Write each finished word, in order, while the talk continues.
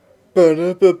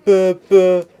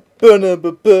Ba-da-ba-ba-ba,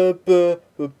 ba-da-ba-ba-ba,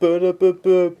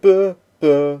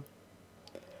 ba-da-ba-ba-ba-ba.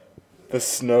 The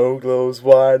snow glows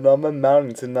white on the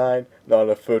mountain tonight, not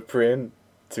a footprint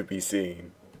to be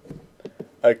seen.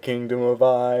 A kingdom of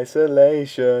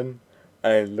isolation,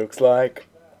 and it looks like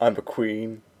I'm a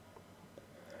queen.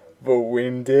 The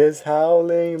wind is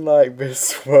howling like this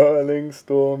swirling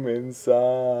storm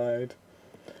inside.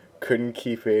 Couldn't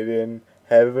keep it in,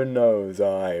 heaven knows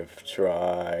I've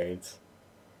tried.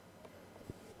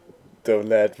 Don't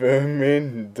let them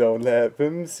in, don't let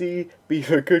them see. Be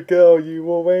the good girl you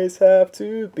always have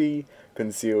to be.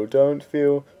 Conceal, don't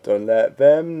feel, don't let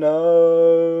them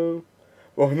know.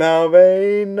 Well, now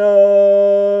they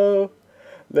know.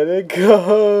 Let it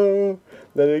go,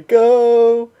 let it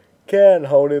go. Can't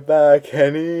hold it back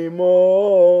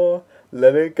anymore.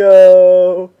 Let it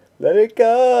go, let it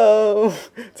go.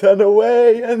 Turn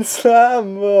away and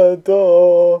slam the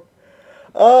door.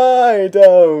 I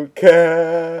don't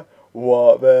care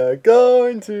what they're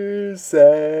going to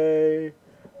say.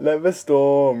 Let the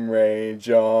storm rage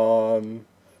on.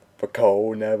 The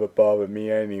cold never bothered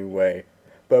me anyway.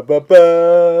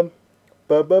 Ba-ba-ba,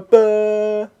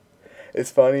 ba-ba-ba.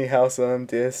 It's funny how some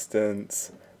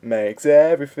distance makes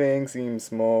everything seem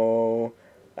small.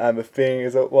 And the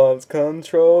things that once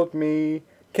controlled me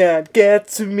can't get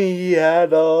to me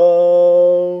at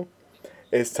all.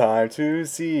 It's time to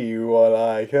see what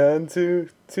I can do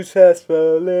to test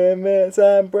the limits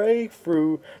and break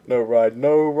through. No right,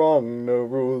 no wrong, no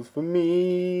rules for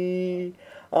me.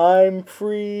 I'm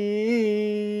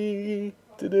free.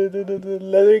 Let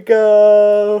it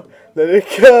go, let it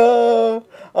go.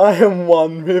 I am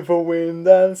one with the wind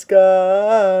and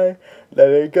sky.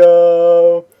 Let it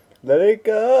go, let it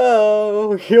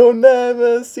go. You'll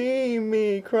never see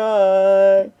me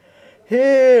cry.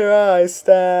 Here I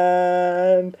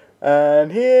stand,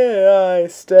 and here I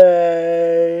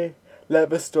stay. Let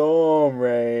the storm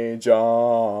rage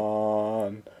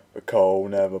on. The cold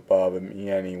never bothered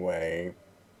me anyway.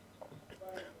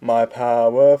 My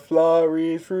power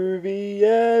flurries through the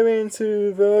air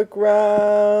into the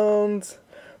ground.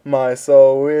 My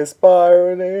soul is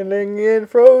spiraling in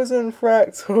frozen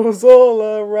fractals all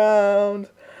around.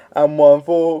 And one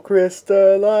thought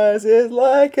crystallizes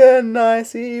like an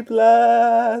icy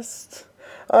blast.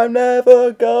 I'm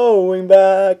never going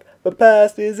back, the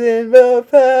past is in the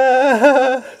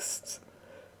past.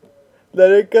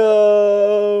 Let it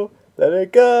go, let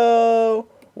it go.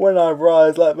 When I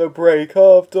rise like the break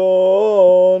of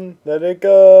dawn. Let it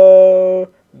go,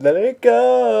 let it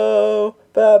go.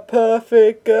 That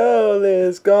perfect girl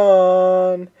is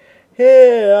gone.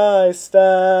 Here I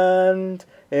stand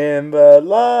in the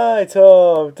light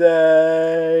of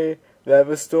day. Let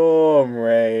the storm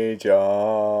rage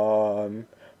on.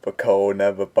 The cold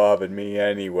never bothered me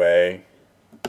anyway.